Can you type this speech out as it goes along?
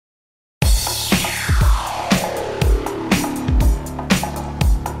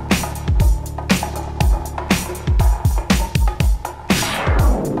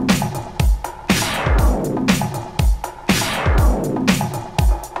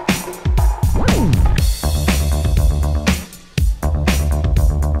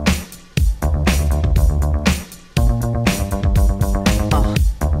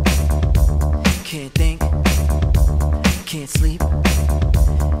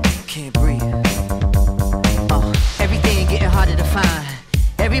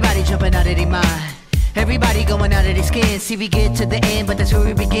of their mind. Everybody going out of their skin. See, we get to the end, but that's where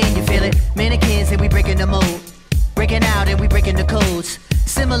we begin. You feel it? Mannequins and we breaking the mold. Breaking out and we breaking the codes.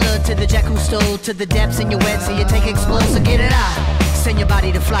 Similar to the jack who stole to the depths in your wet, so you take explode, so get it out. Send your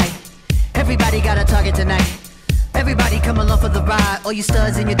body to flight. Everybody got a target tonight. Everybody come along for the ride. All you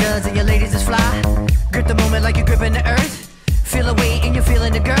studs and your duds and your ladies is fly. Grip the moment like you're gripping the earth. Feel a weight and you're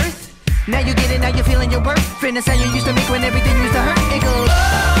feeling the girth. Now you get it, now you're feeling your worth. Fitness how you used to make when everything used to hurt. It goes,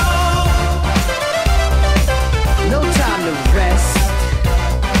 no time to rest.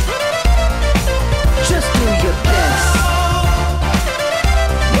 Just do your best.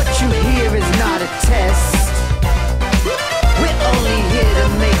 What you hear is not a test. We're only here to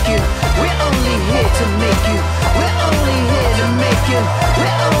make you. We're only here to make you. We're only here to make you.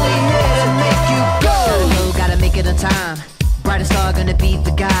 We're only here to make you go. Gotta make it on time. Brightest star gonna be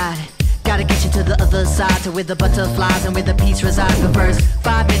the guide. Gotta get you to the other side, to where the butterflies and where the peace resides. But first,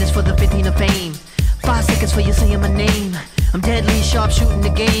 5 minutes for the 15 of fame. 5 seconds for you saying my name. I'm deadly sharp shooting the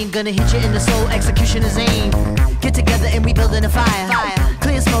game. Gonna hit you in the soul, execution is aim. Get together and we building a fire.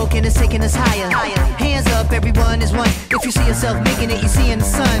 Clear smoke and it's taking us higher. Hands up, everyone is one. If you see yourself making it, you see in the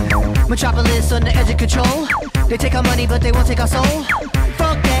sun. Metropolis on the edge of control. They take our money but they won't take our soul.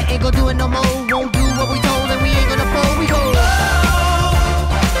 Fuck that, ain't gon' do it no more. Won't do what we told and we ain't gonna fold. We go,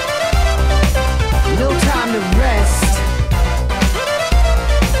 no time to rest.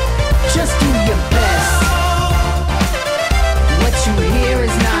 Just do your best. What you hear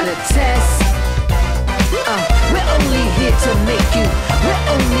is not a test. We're only here to make you. We're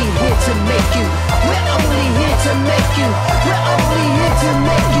only here to make you. We're only here to make you. We're only here to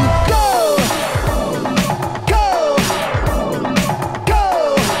make you go. Go. Go.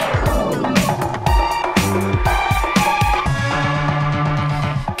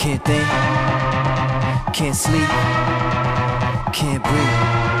 Can't think. Can't sleep, can't breathe.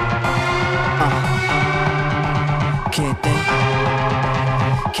 Can't think,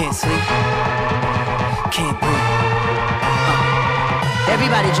 can't sleep, can't breathe.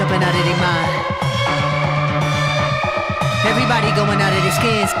 Everybody jumping out of their mind. Everybody going out of their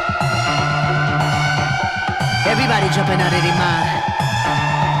skins. Everybody jumping out of their mind.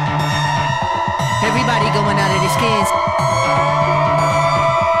 Everybody going out of their skins.